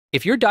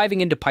If you're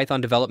diving into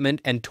Python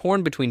development and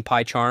torn between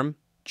PyCharm,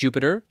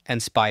 Jupyter, and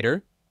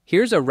Spyder,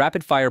 here's a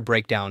rapid-fire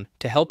breakdown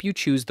to help you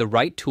choose the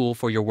right tool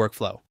for your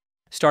workflow.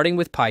 Starting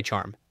with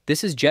PyCharm,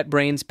 this is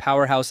JetBrains'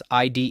 powerhouse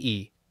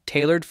IDE,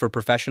 tailored for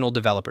professional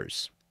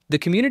developers. The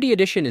Community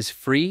Edition is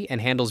free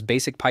and handles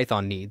basic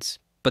Python needs,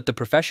 but the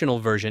professional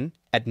version,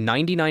 at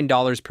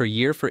 $99 per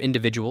year for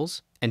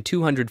individuals and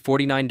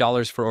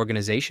 $249 for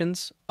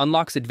organizations,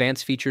 unlocks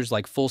advanced features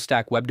like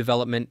full-stack web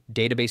development,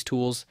 database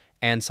tools,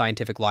 and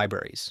scientific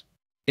libraries.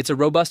 It's a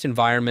robust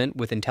environment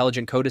with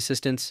intelligent code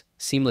assistance,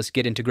 seamless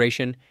Git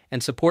integration,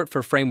 and support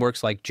for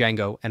frameworks like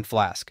Django and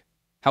Flask.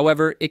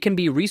 However, it can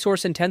be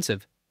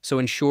resource-intensive, so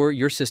ensure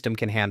your system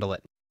can handle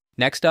it.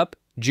 Next up,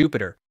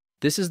 Jupyter.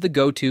 This is the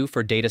go-to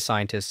for data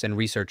scientists and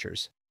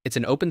researchers. It's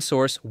an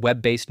open-source,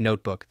 web-based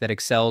notebook that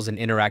excels in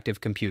interactive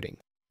computing.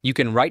 You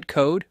can write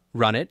code,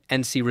 run it,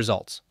 and see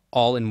results,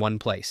 all in one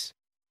place.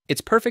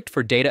 It's perfect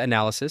for data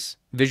analysis,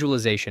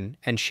 visualization,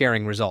 and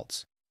sharing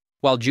results.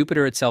 While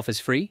Jupyter itself is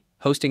free,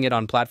 hosting it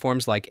on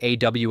platforms like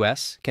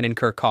AWS can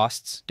incur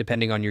costs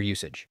depending on your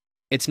usage.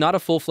 It's not a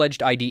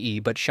full-fledged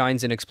IDE, but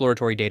shines in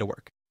exploratory data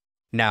work.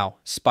 Now,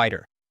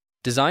 Spyder.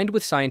 Designed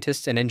with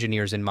scientists and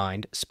engineers in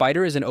mind,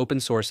 Spyder is an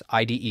open-source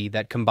IDE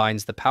that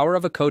combines the power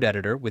of a code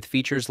editor with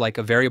features like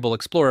a variable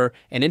explorer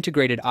and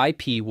integrated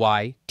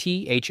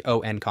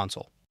IPython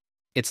console.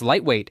 It's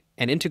lightweight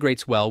and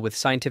integrates well with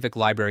scientific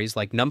libraries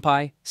like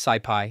NumPy,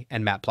 SciPy,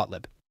 and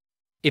Matplotlib.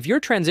 If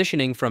you're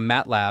transitioning from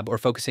MATLAB or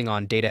focusing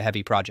on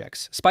data-heavy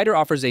projects, Spyder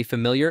offers a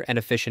familiar and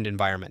efficient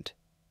environment.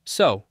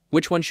 So,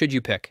 which one should you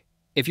pick?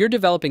 If you're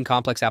developing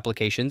complex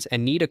applications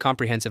and need a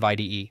comprehensive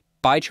IDE,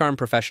 PyCharm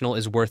Professional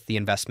is worth the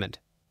investment.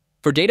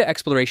 For data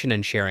exploration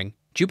and sharing,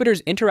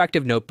 Jupyter's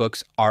interactive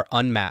notebooks are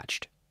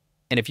unmatched.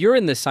 And if you're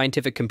in the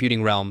scientific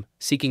computing realm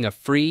seeking a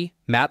free,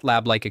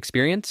 MATLAB-like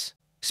experience,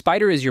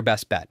 Spyder is your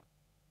best bet.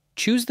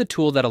 Choose the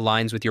tool that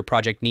aligns with your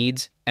project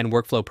needs and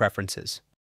workflow preferences.